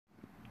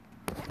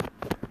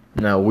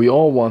Now, we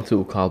all want to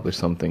accomplish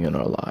something in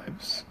our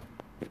lives.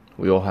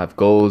 We all have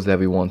goals that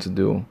we want to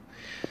do.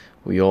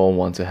 We all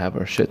want to have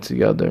our shit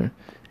together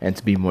and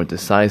to be more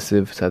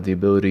decisive, to have the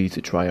ability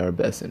to try our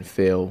best and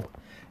fail,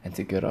 and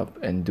to get up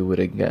and do it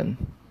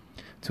again,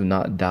 to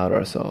not doubt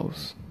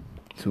ourselves,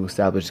 to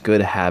establish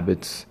good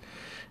habits,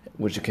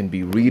 which can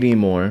be reading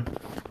more,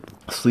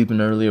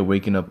 sleeping earlier,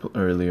 waking up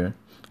earlier,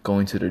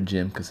 going to the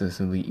gym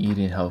consistently,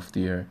 eating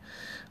healthier,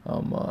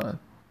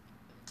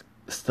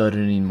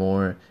 studying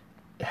more,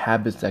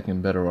 habits that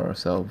can better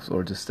ourselves,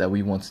 or just that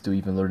we want to do,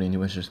 even learning a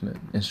new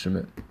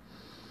instrument,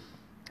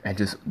 and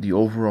just the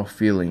overall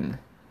feeling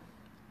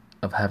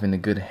of having a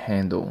good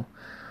handle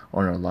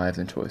on our lives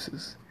and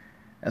choices.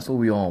 That's what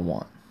we all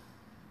want.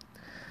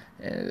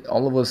 And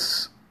all of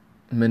us,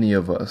 many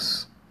of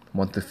us,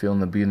 want to feel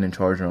like being in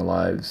charge in our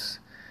lives,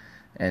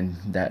 and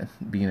that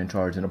being in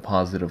charge in a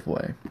positive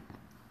way.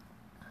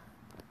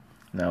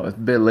 Now, it's a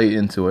bit late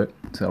into it.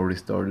 It's already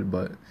started,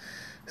 but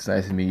it's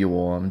nice to meet you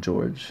all. I'm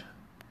George.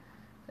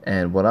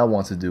 And what I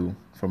want to do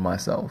for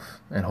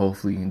myself, and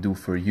hopefully do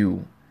for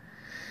you,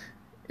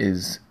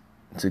 is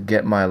to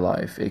get my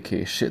life,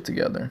 aka shit,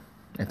 together,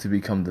 and to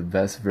become the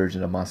best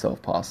version of myself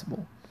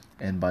possible.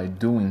 And by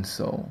doing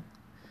so,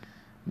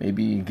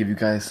 maybe give you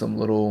guys some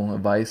little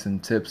advice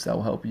and tips that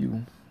will help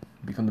you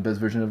become the best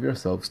version of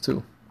yourselves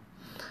too.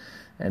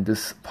 And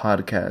this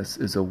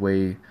podcast is a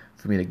way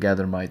for me to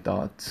gather my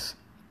thoughts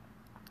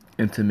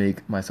and to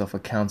make myself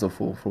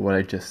accountable for what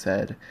I just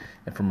said,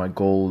 and for my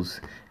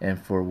goals, and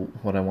for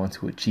what I want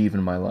to achieve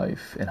in my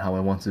life, and how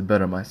I want to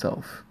better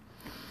myself.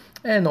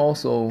 And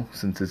also,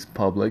 since it's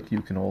public,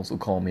 you can also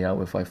call me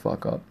out if I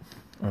fuck up,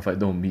 or if I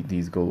don't meet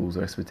these goals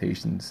or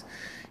expectations,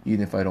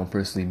 even if I don't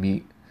personally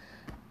meet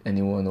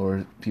anyone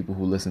or people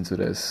who listen to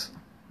this.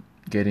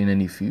 Getting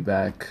any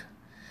feedback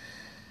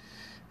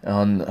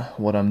on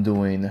what I'm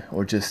doing,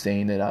 or just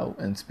saying it out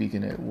and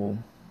speaking it, will,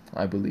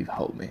 I believe,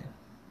 help me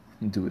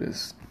do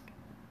this.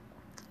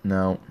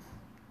 Now,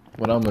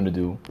 what I'm going to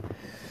do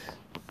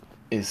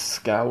is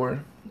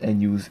scour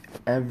and use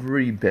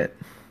every bit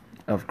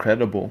of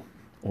credible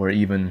or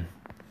even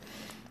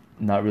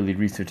not really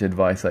research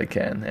advice I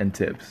can, and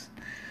tips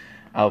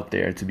out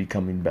there, to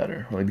becoming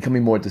better, or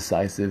becoming more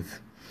decisive,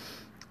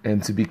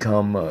 and to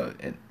become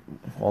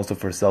also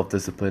for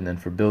self-discipline,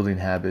 and for building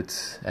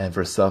habits, and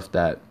for stuff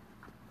that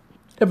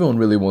everyone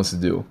really wants to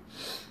do.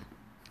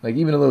 Like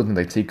even a little thing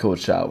like take cold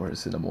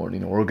showers in the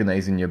morning, or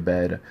organizing your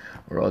bed,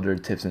 or other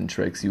tips and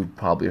tricks you've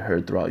probably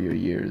heard throughout your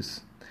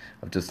years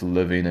of just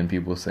living, and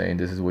people saying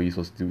this is what you're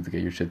supposed to do to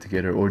get your shit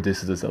together, or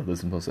this is the stuff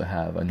that's supposed to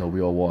have. I know we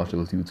all watched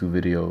those YouTube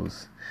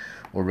videos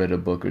or read a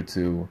book or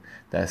two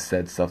that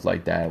said stuff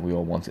like that. We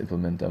all want to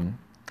implement them,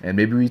 and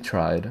maybe we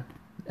tried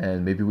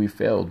and maybe we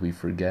failed, we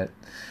forget,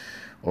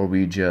 or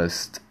we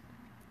just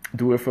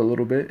do it for a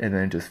little bit and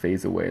then it just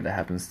fades away. That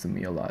happens to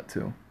me a lot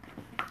too,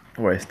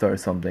 where I start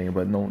something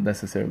but don't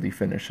necessarily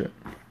finish it.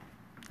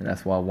 And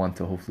that's why I want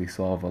to hopefully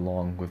solve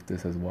along with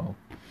this as well,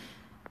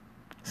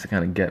 to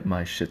kind of get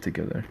my shit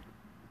together.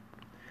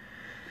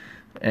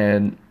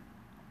 And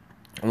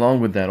along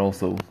with that,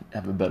 also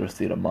have a better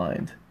state of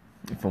mind.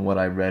 From what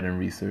I read and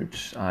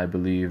researched, I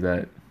believe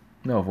that,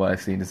 what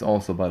I've seen is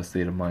also about a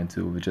state of mind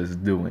too, which is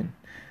doing,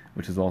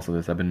 which is also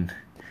this. I've been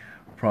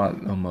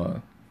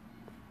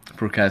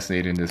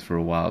procrastinating this for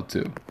a while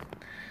too.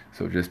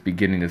 So just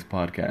beginning this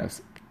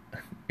podcast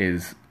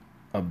is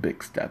a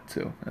big step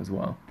too, as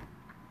well.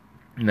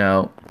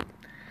 Now,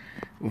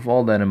 with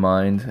all that in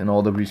mind and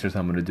all the research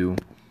I'm going to do,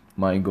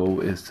 my goal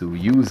is to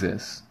use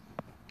this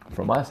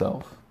for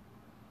myself,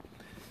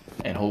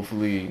 and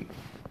hopefully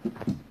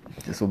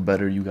this will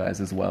better you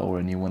guys as well, or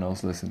anyone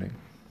else listening,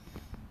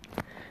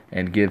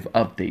 and give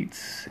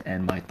updates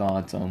and my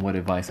thoughts on what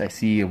advice I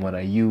see and what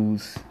I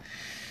use,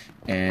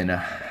 and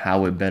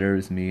how it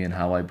betters me, and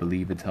how I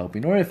believe it's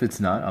helping. Or if it's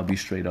not, I'll be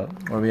straight up,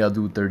 or maybe I'll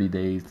do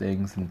 30-day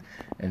things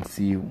and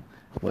see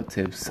what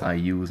tips I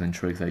use and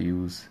tricks I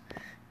use,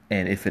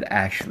 and if it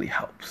actually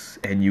helps.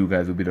 And you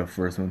guys will be the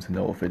first one to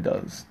know if it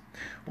does,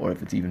 or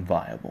if it's even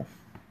viable,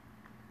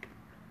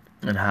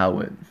 and how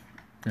it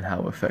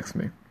affects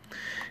me.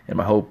 And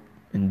my hope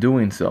in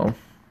doing so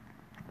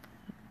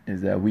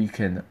is that we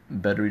can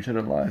better each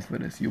other's lives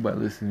with this. You by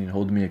listening,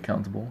 holding me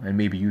accountable, and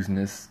maybe using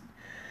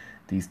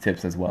these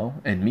tips as well,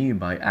 and me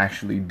by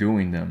actually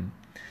doing them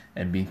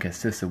and being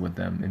consistent with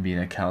them and being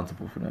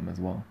accountable for them as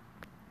well.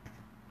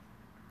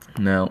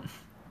 Now,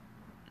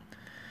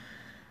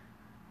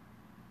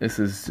 this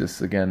is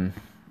just, again,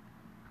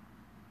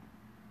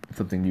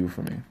 something new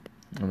for me.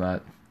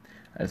 I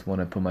just want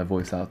to put my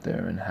voice out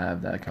there and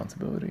have that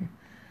accountability,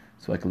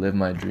 so I can live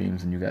my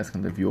dreams and you guys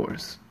can live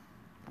yours.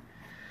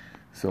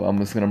 So I'm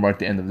just going to mark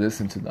the end of this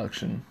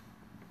introduction.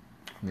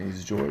 My name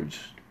is George.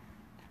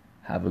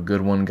 Have a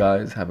good one,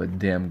 guys. Have a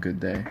damn good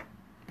day.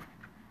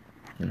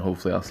 And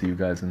hopefully I'll see you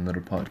guys in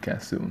another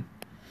podcast soon,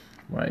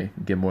 where I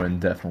get more in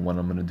depth on what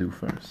I'm going to do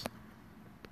first.